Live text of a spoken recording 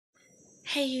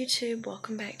Hey YouTube,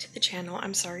 welcome back to the channel.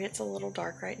 I'm sorry it's a little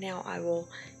dark right now. I will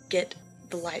get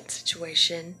the light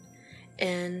situation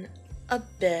in a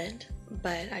bit,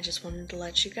 but I just wanted to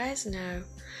let you guys know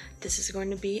this is going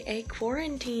to be a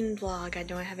quarantine vlog. I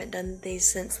know I haven't done these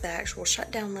since the actual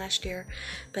shutdown last year,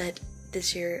 but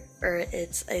this year,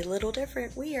 it's a little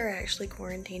different. We are actually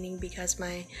quarantining because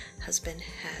my husband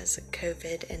has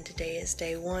COVID and today is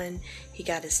day one. He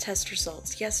got his test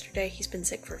results yesterday. He's been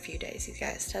sick for a few days. He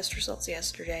got his test results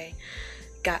yesterday.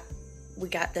 We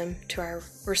got them to our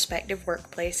respective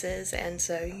workplaces, and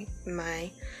so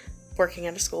my working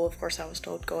at a school, of course, I was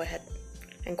told go ahead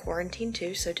and quarantine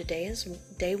too. So today is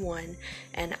day one,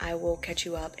 and I will catch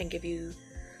you up and give you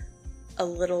a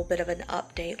little bit of an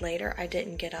update later. I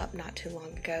didn't get up not too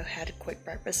long ago, had a quick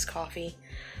breakfast, coffee,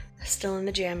 still in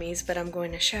the jammies, but I'm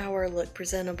going to shower, look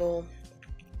presentable,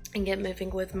 and get moving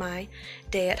with my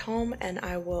day at home, and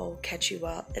I will catch you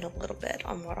up in a little bit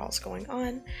on what all's going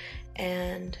on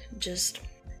and just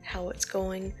how it's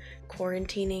going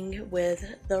quarantining with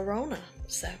the Rona.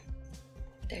 So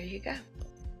there you go.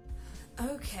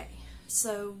 Okay,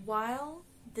 so while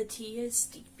the tea is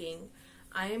steeping,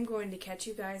 I am going to catch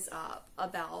you guys up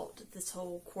about this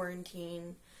whole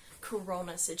quarantine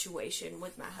corona situation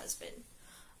with my husband.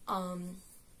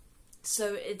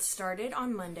 So it started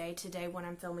on Monday. Today when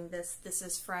I'm filming this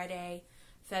is Friday,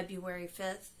 February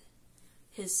 5th.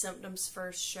 His symptoms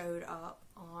first showed up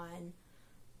on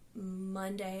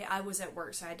Monday. I was at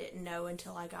work, so I didn't know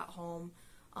until I got home.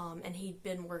 And he'd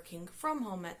been working from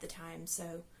home at the time,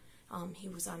 so he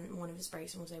was on one of his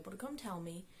breaks and was able to come tell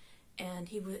me. And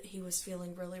he was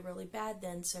feeling really bad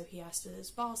then, so he asked his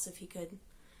boss if he could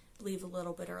leave a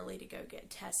little bit early to go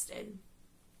get tested.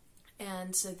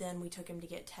 And so then we took him to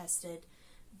get tested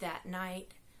that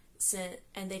night,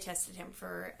 and they tested him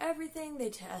for everything. They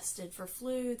tested for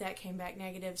flu, that came back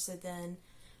negative, so then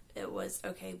it was,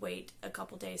 okay, wait a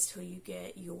couple days till you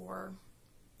get your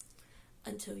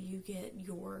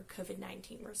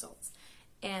COVID-19 results.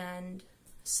 And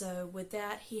so with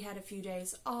that, he had a few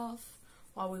days off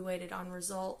while we waited on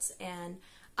results, and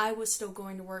I was still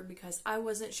going to work because I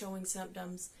wasn't showing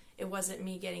symptoms. It wasn't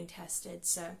me getting tested,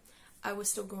 so I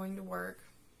was still going to work.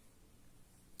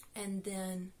 And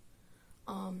then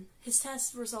his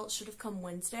test results should have come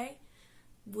Wednesday.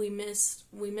 We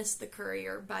missed the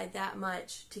courier by that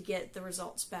much to get the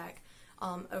results back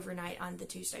overnight on the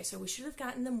Tuesday, so we should have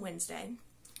gotten them Wednesday.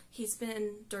 He's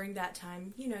been, during that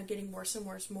time, getting worse and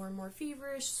worse, more and more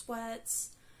feverish, sweats,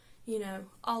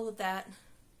 all of that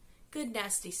good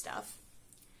nasty stuff.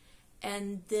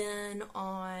 And then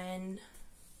on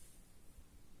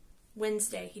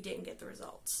Wednesday he didn't get the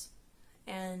results,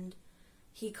 and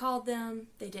he called them.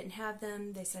 They didn't have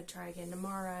them. They said try again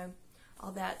tomorrow,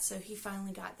 all that. So he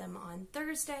finally got them on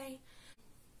Thursday,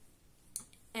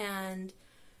 and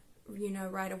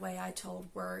right away I told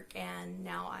work, and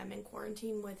now I'm in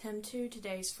quarantine with him too.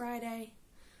 Today's Friday.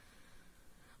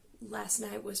 Last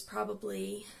night was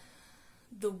probably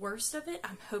the worst of it.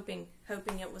 I'm hoping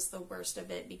it was the worst of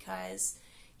it, because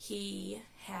he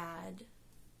had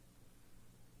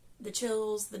the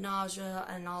chills, the nausea,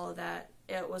 and all of that.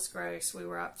 It was gross. We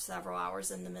were up several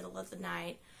hours in the middle of the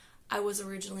night. I was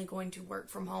originally going to work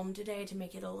from home today to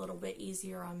make it a little bit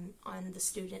easier on the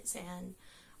students and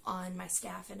on my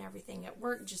staff and everything at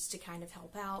work, just to kind of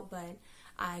help out, but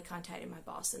I contacted my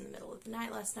boss in the middle of the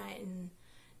night last night and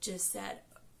just said,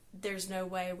 there's no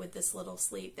way with this little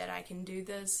sleep that I can do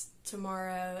this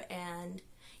tomorrow. And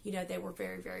they were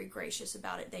very gracious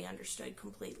about it. They understood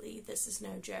completely. This is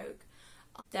no joke.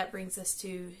 That brings us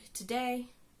to today,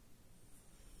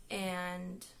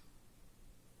 and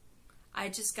I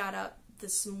just got up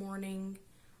this morning,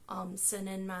 sent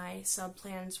in my sub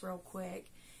plans real quick,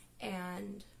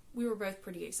 and we were both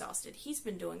pretty exhausted. He's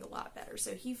been doing a lot better,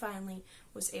 so he finally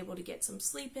was able to get some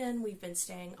sleep in. We've been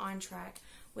staying on track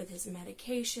with his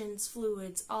medications,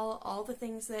 fluids, all the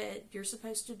things that you're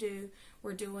supposed to do.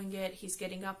 We're doing it. He's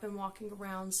getting up and walking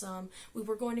around some. We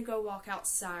were going to go walk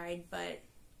outside, but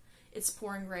it's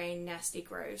pouring rain, nasty,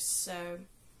 gross. So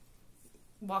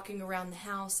walking around the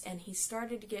house, and he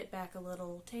started to get back a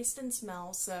little taste and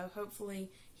smell, so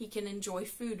hopefully he can enjoy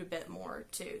food a bit more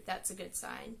too. That's a good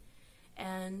sign.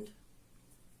 And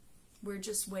we're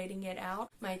just waiting it out.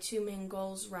 My two main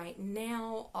goals right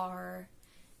now are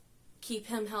keep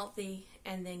him healthy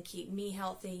and then keep me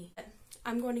healthy.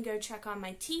 I'm going to go check on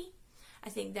my tea. I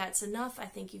think that's enough. I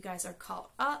think you guys are caught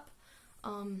up.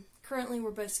 Currently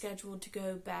we're both scheduled to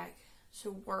go back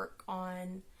to work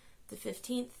on the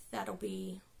 15th. That'll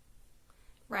be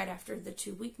right after the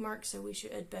 2-week mark, so we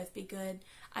should both be good.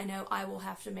 I know I will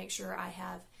have to make sure I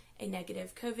have a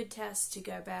negative COVID test to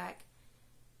go back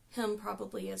him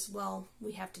probably as well.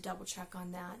 We have to double check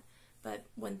on that, but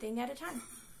one thing at a time.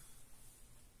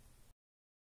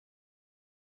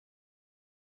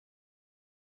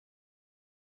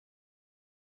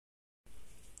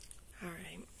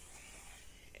 Alright,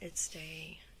 it's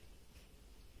day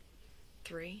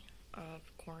 3 of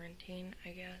quarantine, I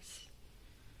guess.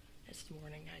 It's the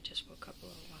morning. I just woke up a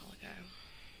little while ago.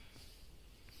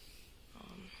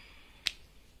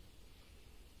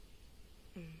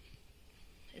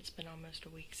 It's been almost a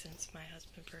week since my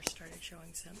husband first started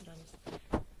showing symptoms,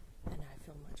 and I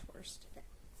feel much worse today.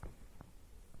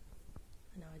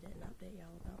 I know I didn't update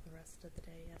y'all about the rest of the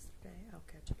day yesterday. I'll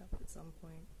catch it up at some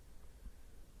point.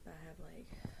 But I have like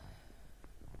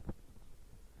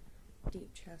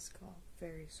deep chest cough,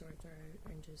 very sore throat,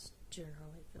 and just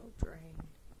generally feel drained.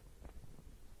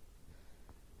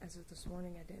 As of this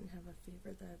morning, I didn't have a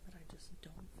fever though, but I just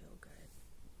don't feel good.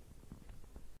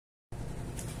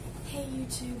 Hey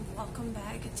YouTube, welcome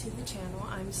back to the channel.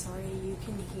 I'm sorry you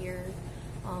can hear,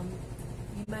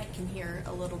 you might can hear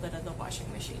a little bit of the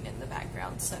washing machine in the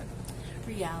background, so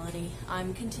reality.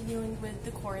 I'm continuing with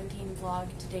the quarantine vlog.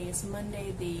 Today is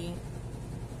Monday the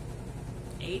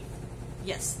 8th.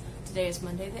 Yes, today is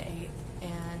Monday the 8th,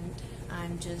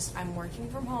 and I'm working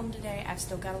from home today. I've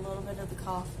still got a little bit of the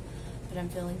cough, but I'm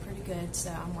feeling pretty good,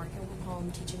 so I'm working from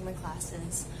home, teaching my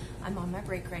classes. I'm on my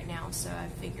break right now, so I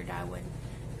figured I would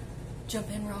jump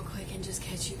in real quick and just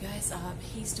catch you guys up.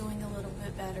 He's doing a little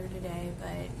bit better today,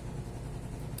 but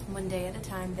one day at a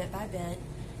time, bit by bit.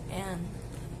 And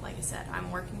like I said,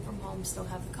 I'm working from home, still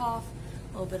have the cough,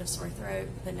 a little bit of sore throat,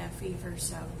 but no fever,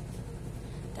 so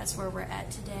that's where we're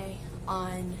at today.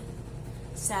 On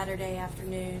Saturday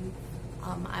afternoon,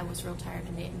 I was real tired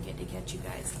and didn't get to catch you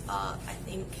guys up. I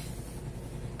think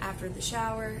after the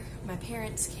shower, my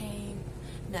parents came.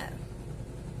 No.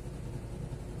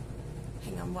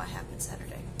 Hang on, what happened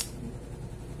Saturday?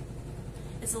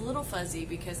 It's a little fuzzy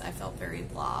because I felt very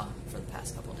blah for the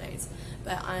past couple days.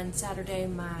 But on Saturday,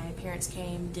 my parents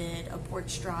came, did a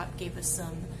porch drop, gave us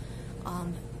some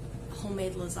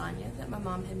homemade lasagna that my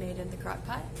mom had made in the crock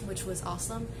pot, which was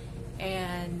awesome.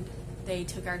 And they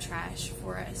took our trash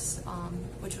for us,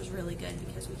 which was really good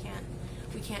because we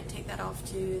can't take that off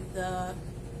to the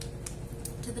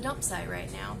dump site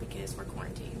right now because we're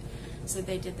quarantined. So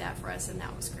they did that for us, and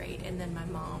that was great. And then my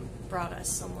mom brought us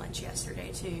some lunch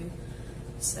yesterday too,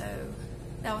 so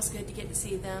that was good to get to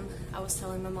see them. I was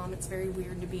telling my mom it's very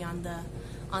weird to be on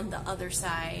the other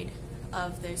side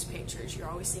of those pictures you're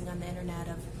always seeing on the internet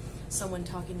of someone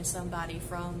talking to somebody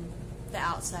from the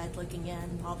outside looking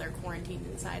in while they're quarantined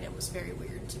inside. It was very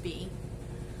weird to be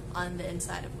on the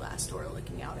inside of Glassdoor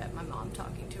looking out at my mom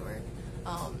talking to her,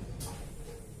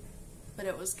 but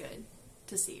it was good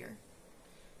to see her.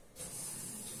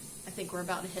 I think we're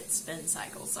about to hit spin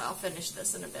cycle, so I'll finish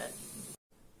this in a bit.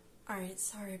 Alright,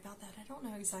 sorry about that. I don't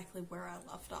know exactly where I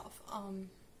left off.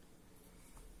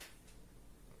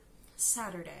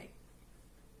 Saturday.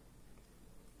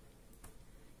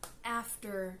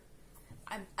 After,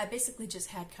 I basically just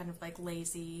had kind of like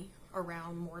lazy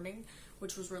around morning,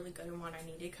 which was really good and what I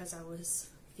needed because I was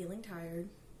feeling tired.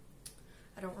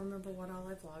 I don't remember what all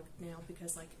I vlogged now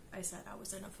because like I said, I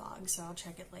was in a fog, so I'll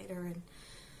check it later and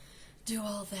do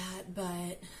all that.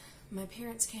 But my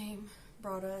parents came,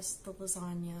 brought us the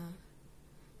lasagna,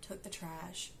 took the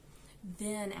trash.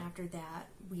 Then after that,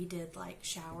 we did like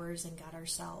showers and got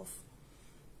ourselves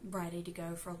ready to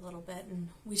go for a little bit, and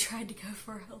we tried to go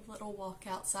for a little walk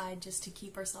outside just to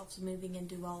keep ourselves moving and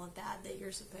do all of that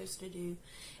you're supposed to do,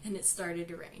 and it started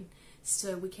to rain.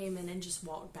 So we came in and just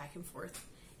walked back and forth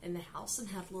in the house and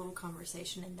had a little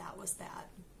conversation, and that was that.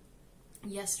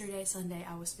 Yesterday, Sunday,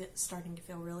 I was starting to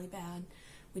feel really bad.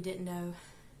 We didn't know,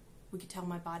 we could tell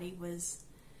my body was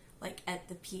like at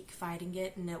the peak fighting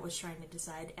it, and it was trying to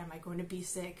decide, am I going to be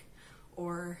sick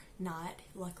or not?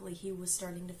 Luckily, he was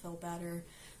starting to feel better,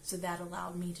 so that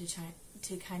allowed me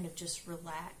to kind of just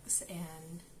relax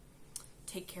and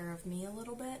take care of me a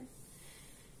little bit.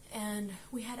 And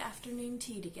we had afternoon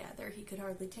tea together. He could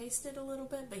hardly taste it a little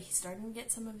bit, but he's starting to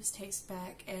get some of his taste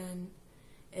back, and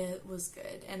it was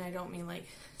good. And I don't mean like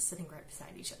sitting right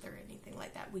beside each other or anything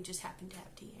like that. We just happened to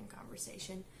have tea and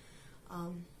conversation.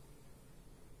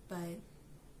 But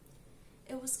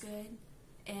it was good,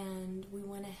 and we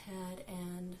went ahead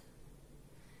and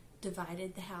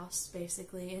divided the house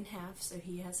basically in half. So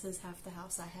he has his half of the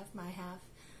house, I have my half.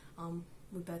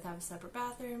 We both have a separate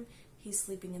bathroom. He's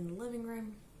sleeping in the living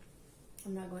room.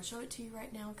 I'm not going to show it to you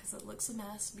right now because it looks a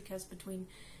mess, because between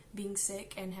being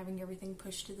sick and having everything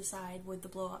pushed to the side with the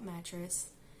blow-up mattress,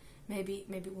 maybe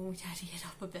when we tidy it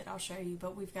up a bit I'll show you,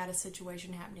 but we've got a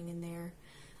situation happening in there.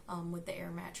 with the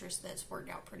air mattress that's worked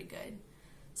out pretty good.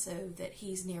 So that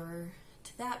he's nearer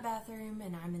to that bathroom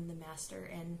and I'm in the master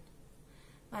and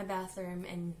my bathroom,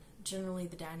 and generally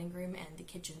the dining room and the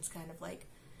kitchen's kind of like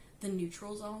the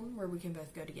neutral zone where we can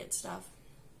both go to get stuff.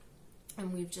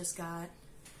 And we've just got,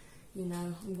 you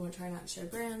know, I'm going to try not to show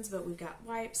brands, but we've got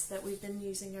wipes that we've been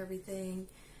using everything,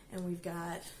 and we've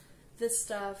got this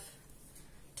stuff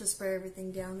to spray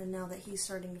everything down. And now that he's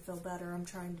starting to feel better, I'm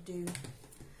trying to do,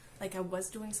 like I was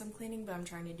doing some cleaning, but I'm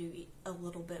trying to do a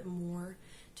little bit more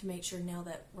to make sure now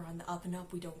that we're on the up and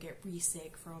up, we don't get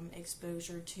re-sick from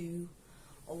exposure to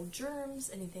old germs,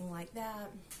 anything like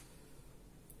that.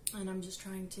 And I'm just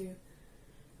trying to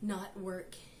not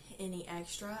work any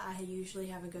extra. I usually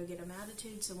have a go-get-em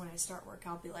attitude, so when I start work,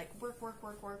 I'll be like,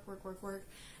 work.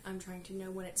 I'm trying to know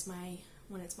when it's my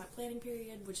planning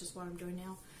period, which is what I'm doing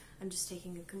now. I'm just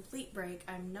taking a complete break.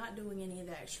 I'm not doing any of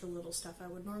the extra little stuff I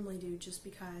would normally do, just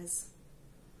because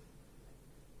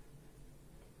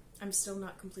I'm still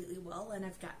not completely well and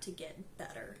I've got to get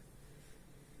better.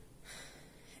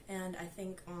 And I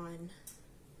think on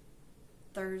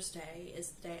Thursday is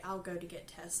the day I'll go to get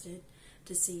tested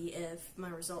to see if my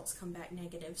results come back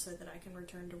negative so that I can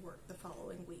return to work the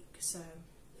following week. So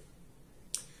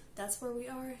that's where we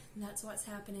are, and that's what's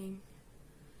happening.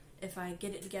 If I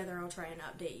get it together, I'll try and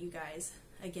update you guys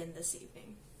again this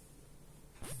evening.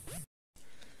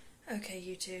 Okay,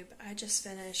 YouTube, I just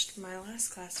finished my last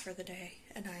class for the day,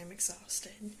 and I am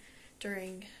exhausted.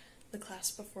 During the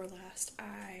class before last,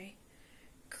 I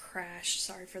crashed.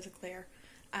 Sorry for the glare.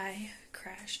 I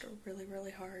crashed really,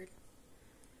 really hard,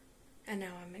 and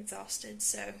now I'm exhausted,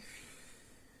 so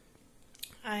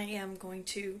I am going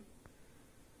to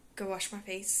go wash my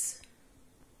face,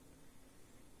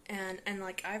 and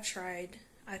like I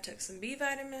took some B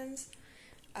vitamins,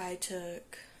 I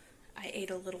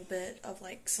ate a little bit of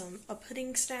like a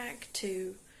pudding snack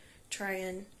to try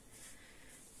and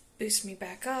boost me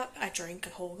back up. I drank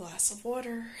a whole glass of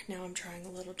water. Now I'm trying a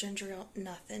little ginger ale,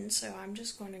 nothing, so I'm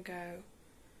just going to go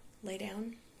lay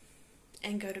down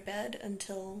and go to bed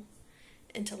until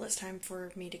it's time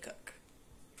for me to cook.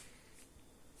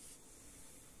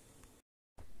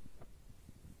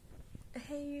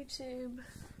 Hey YouTube.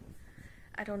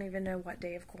 I don't even know what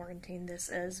day of quarantine this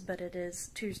is, but it is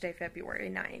Tuesday, February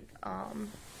 9th,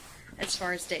 as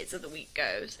far as days of the week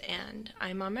goes, and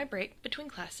I'm on my break between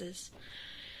classes.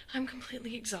 I'm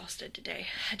completely exhausted today.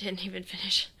 I didn't even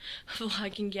finish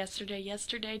vlogging yesterday.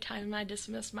 Yesterday, time I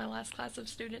dismissed my last class of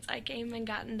students, I came and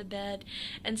got into bed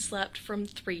and slept from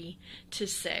 3 to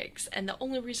 6. And the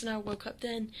only reason I woke up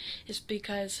then is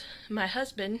because my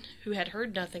husband, who had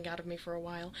heard nothing out of me for a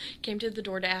while, came to the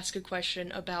door to ask a question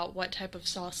about what type of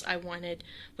sauce I wanted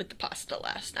with the pasta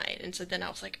last night. And so then I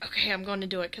was like, okay, I'm going to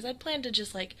do it, because I'd planned to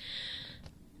just like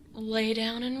lay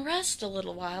down and rest a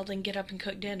little while, then get up and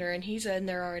cook dinner, and he's in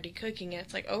there already cooking it.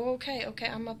 It's like, oh, okay,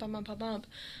 I'm up.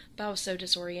 But I was so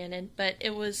disoriented. But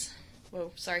it was,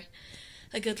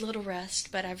 a good little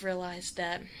rest. But I've realized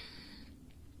that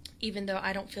even though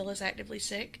I don't feel as actively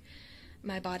sick,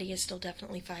 my body is still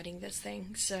definitely fighting this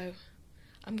thing. So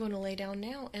I'm going to lay down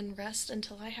now and rest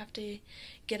until I have to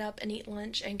get up and eat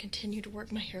lunch and continue to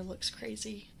work. My hair looks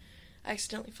crazy. I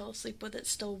accidentally fell asleep with it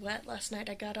still wet last night.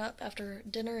 I got up after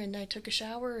dinner and I took a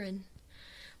shower and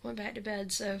went back to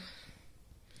bed, so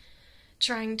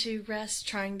trying to rest,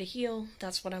 trying to heal,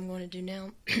 that's what I'm going to do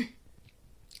now.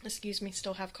 Excuse me,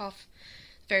 still have cough,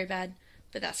 very bad,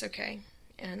 but that's okay.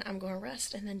 And I'm going to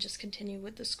rest and then just continue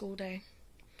with the school day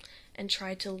and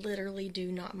try to literally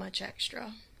do not much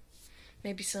extra.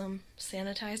 Maybe some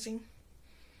sanitizing,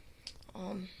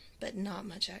 but not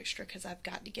much extra, because I've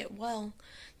got to get well.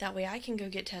 That way I can go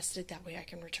get tested, that way I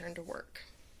can return to work.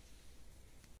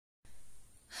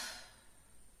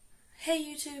 Hey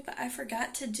YouTube, I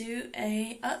forgot to do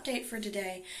a update for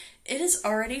today. It is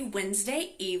already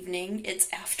Wednesday evening. It's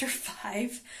after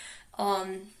 5.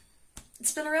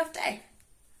 It's been a rough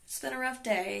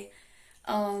day.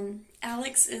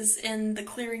 Alex is in the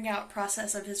clearing out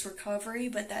process of his recovery,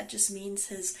 but that just means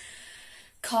his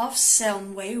coughs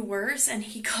sound way worse, and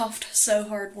he coughed so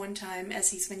hard one time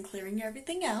as he's been clearing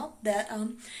everything out that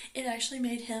it actually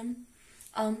made him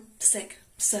sick.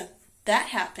 So that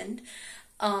happened.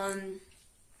 And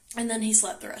then he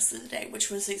slept the rest of the day,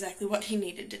 which was exactly what he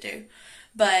needed to do.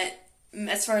 But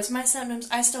as far as my symptoms,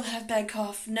 I still have bad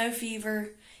cough, no fever,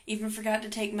 even forgot to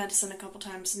take medicine a couple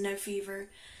times, no fever.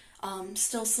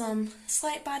 Still some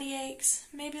slight body aches,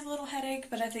 maybe a little headache,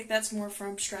 but I think that's more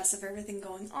from stress of everything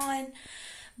going on.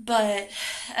 But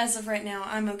as of right now,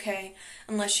 I'm okay,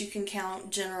 unless you can count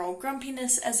general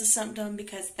grumpiness as a symptom,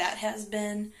 because that has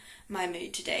been my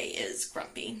mood today, is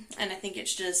grumpy. And I think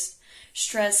it's just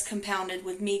stress compounded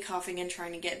with me coughing and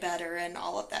trying to get better and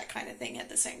all of that kind of thing at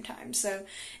the same time. So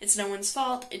it's no one's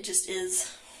fault. It just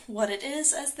is what it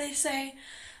is, as they say.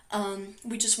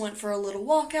 We just went for a little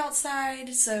walk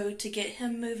outside, so to get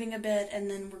him moving a bit, and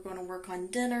then we're going to work on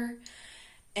dinner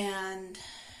and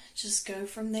just go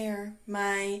from there.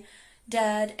 My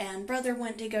dad and brother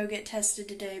went to go get tested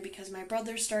today because my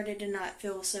brother started to not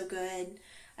feel so good,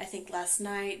 I think last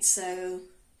night, so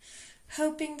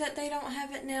hoping that they don't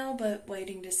have it now, but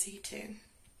waiting to see too.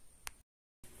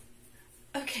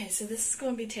 Okay, so this is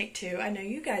going to be take 2. I know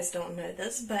you guys don't know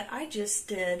this, but I just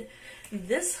did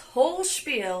this whole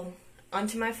spiel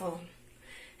onto my phone,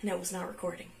 and it was not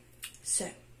recording. So,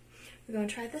 we're going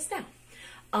to try this now.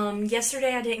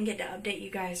 Yesterday I didn't get to update you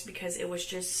guys because it was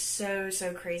just so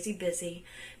crazy busy,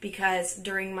 because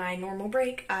during my normal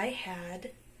break I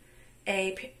had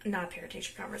not a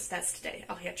parent-teacher conference, that's today,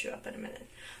 I'll hit you up in a minute.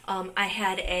 I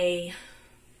had a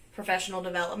professional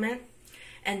development,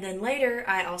 and then later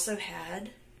I also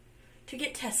had to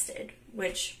get tested,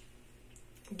 which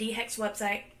DHEC's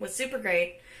website was super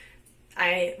great.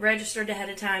 I registered ahead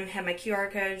of time, had my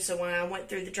QR code, so when I went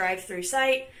through the drive-through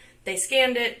site, they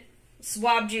scanned it,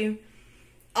 swabbed you,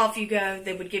 off you go.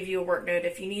 They would give you a work note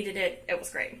if you needed it. It was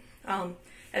great,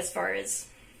 as far as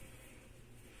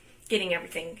getting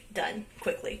everything done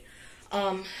quickly.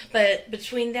 But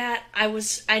between that,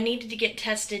 I needed to get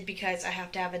tested because I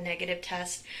have to have a negative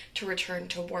test to return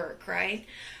to work, right?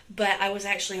 But I was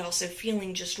actually also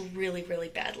feeling just really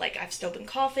bad. Like, I've still been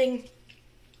coughing.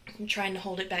 I'm trying to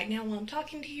hold it back now while I'm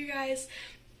talking to you guys.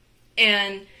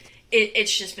 And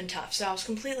it's just been tough. So I was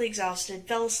completely exhausted,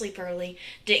 fell asleep early,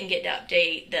 didn't get to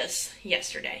update this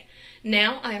yesterday.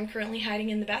 Now I am currently hiding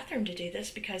in the bathroom to do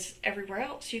this because everywhere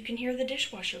else you can hear the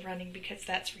dishwasher running, because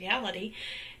that's reality.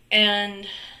 And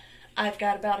I've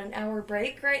got about an hour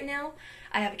break right now.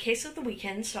 I have a case of the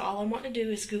weekend, so all I want to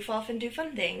do is goof off and do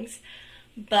fun things.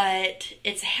 But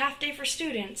it's a half day for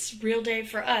students, real day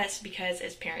for us, because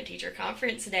it's parent-teacher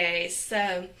conference day.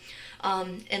 So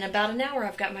in about an hour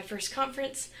I've got my first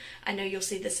conference. I know you'll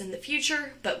see this in the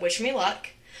future, but wish me luck.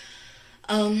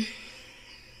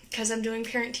 Because I'm doing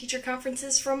parent-teacher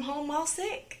conferences from home while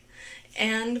sick.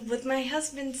 And with my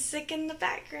husband sick in the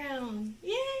background.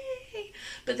 Yay!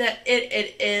 But that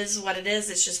it is what it is.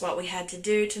 It's just what we had to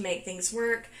do to make things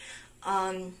work.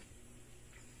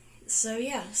 So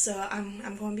yeah, so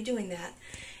I'm going to be doing that.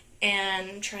 And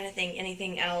I'm trying to think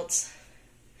anything else.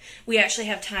 We actually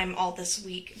have time all this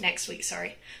week, next week,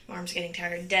 sorry. My arm's getting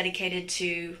tired, dedicated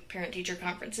to parent-teacher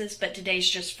conferences, but today's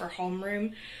just for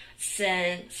homeroom,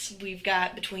 since we've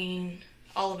got, between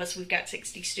all of us, we've got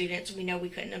 60 students. We know we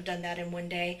couldn't have done that in one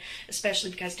day,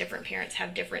 especially because different parents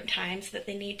have different times that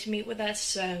they need to meet with us,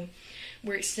 so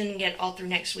we're extending it all through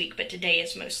next week, but today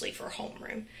is mostly for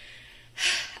homeroom.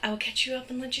 I will catch you up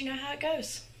and let you know how it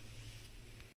goes.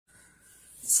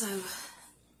 So,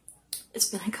 it's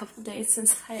been a couple days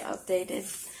since I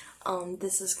updated.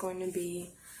 This is going to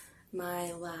be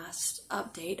my last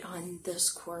update on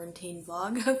this quarantine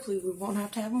vlog. Hopefully we won't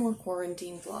have to have more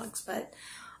quarantine vlogs, but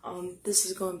this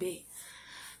is going to be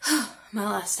my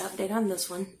last update on this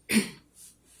one.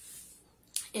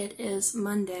 It is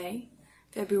Monday,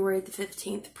 February the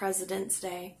 15th, President's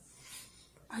Day.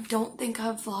 I don't think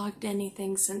I've vlogged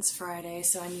anything since Friday,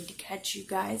 so I need to catch you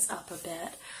guys up a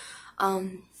bit.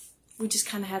 We just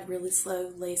kind of had a really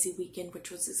slow, lazy weekend,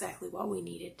 which was exactly what we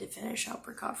needed to finish up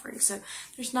recovering. So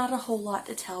there's not a whole lot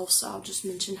to tell, so I'll just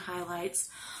mention highlights.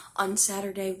 On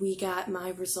Saturday, we got my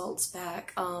results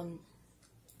back,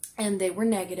 and they were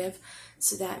negative,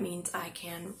 so that means I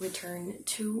can return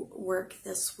to work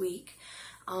this week.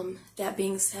 That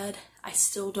being said, I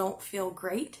still don't feel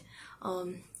great.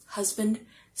 Husband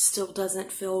still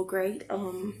doesn't feel great.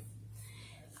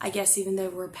 I guess even though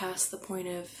we're past the point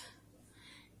of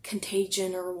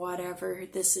contagion or whatever,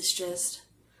 this is just,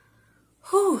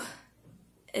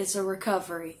 it's a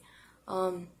recovery.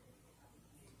 I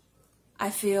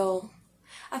feel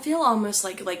almost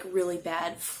like really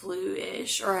bad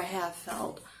flu-ish, or I have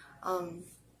felt.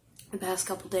 The past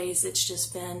couple days, it's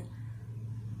just been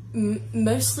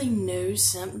mostly no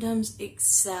symptoms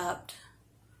except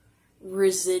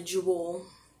residual,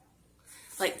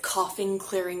 like coughing,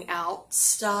 clearing out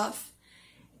stuff,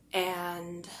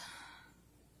 and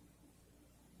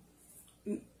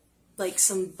like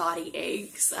some body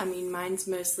aches. I mean, mine's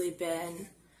mostly been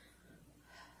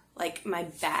like my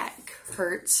back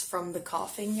hurts from the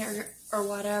coughing or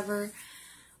whatever.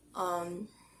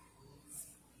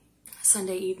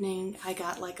 Sunday evening, I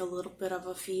got like a little bit of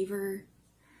a fever,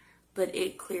 but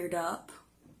it cleared up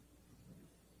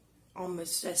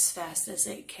almost as fast as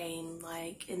it came.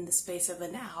 Like in the space of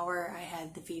an hour, I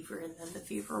had the fever, and then the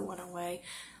fever went away.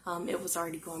 It was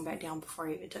already going back down before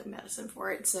I even took medicine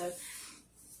for it. So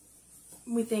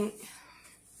we think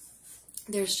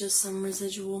there's just some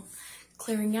residual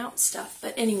clearing out stuff.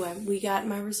 But anyway, we got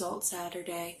my results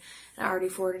Saturday. I already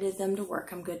forwarded them to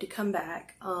work. I'm good to come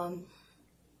back.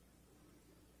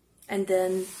 And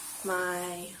then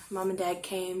my mom and dad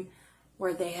came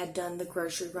where they had done the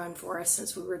grocery run for us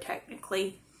since we were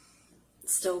technically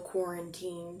still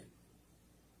quarantined.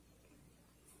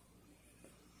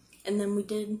 And then we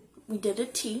did a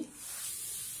tea.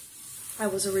 I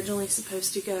was originally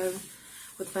supposed to go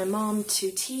with my mom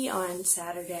to tea on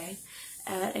Saturday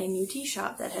at a new tea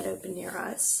shop that had opened near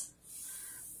us.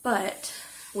 But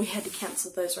we had to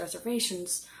cancel those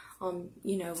reservations,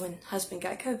 when husband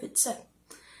got COVID. So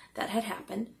that had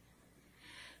happened.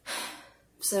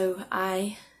 So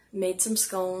I made some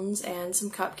scones and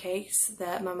some cupcakes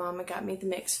that my mama got me the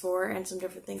mix for, and some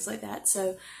different things like that.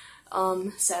 So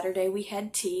Saturday we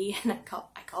had tea, and I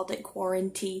called it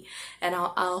quarantine, and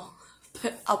I'll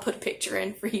put a picture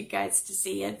in for you guys to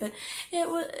see it. But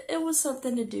it was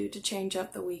something to do to change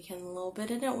up the weekend a little bit,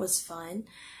 and it was fun.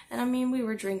 And I mean, we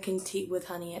were drinking tea with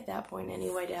honey at that point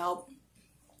anyway to help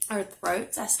our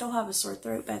throats. I still have a sore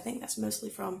throat, but I think that's mostly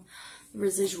from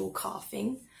residual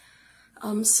coughing.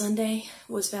 Sunday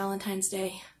was Valentine's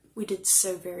Day. We did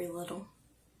so very little.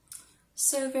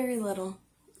 So very little.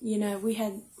 You know, we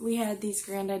had these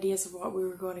grand ideas of what we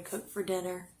were going to cook for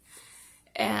dinner,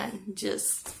 and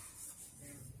just,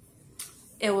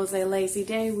 it was a lazy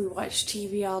day. We watched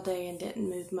TV all day and didn't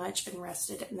move much and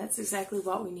rested, and that's exactly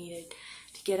what we needed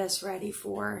to get us ready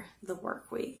for the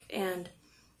work week. And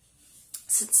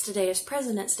since today is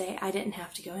President's Day, I didn't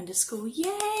have to go into school.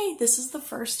 Yay! This is the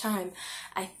first time.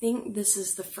 I think this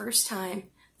is the first time.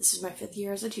 This is my 5th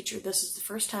year as a teacher. This is the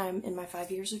first time in my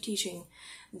 5 years of teaching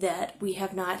that we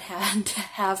have not had to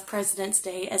have President's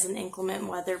Day as an inclement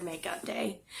weather makeup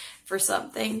day for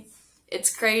something.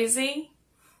 It's crazy,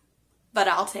 but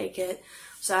I'll take it.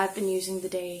 So I've been using the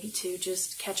day to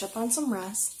just catch up on some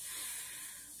rest.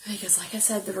 Because like I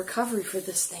said, the recovery for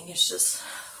this thing is just,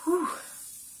 whew.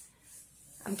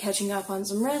 I'm catching up on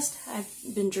some rest. I've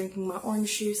been drinking my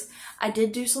orange juice. I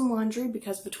did do some laundry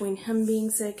because between him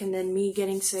being sick and then me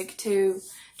getting sick too,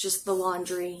 just the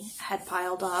laundry had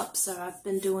piled up. So I've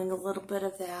been doing a little bit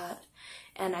of that.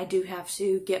 And I do have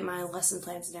to get my lesson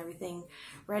plans and everything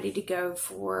ready to go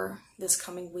for this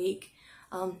coming week.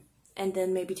 And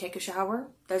then maybe take a shower.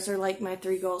 Those are like my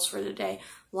 3 goals for the day.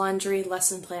 Laundry,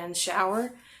 lesson plans,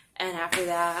 shower. And after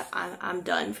that, I'm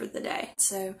done for the day.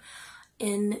 So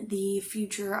in the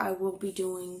future, I will be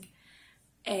doing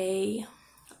a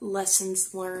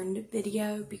lessons learned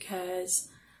video because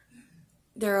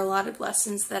there are a lot of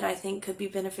lessons that I think could be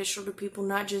beneficial to people,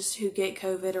 not just who get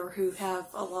COVID or who have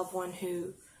a loved one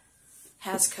who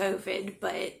has COVID,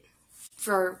 but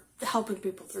for helping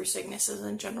people through sicknesses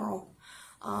in general.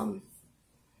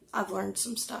 I've learned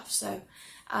some stuff, so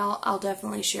I'll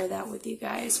definitely share that with you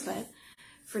guys. But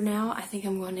for now, I think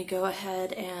I'm going to go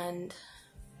ahead and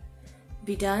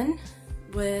be done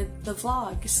with the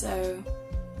vlog. So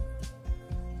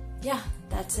yeah,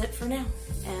 that's it for now,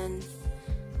 and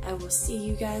I will see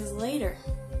you guys later.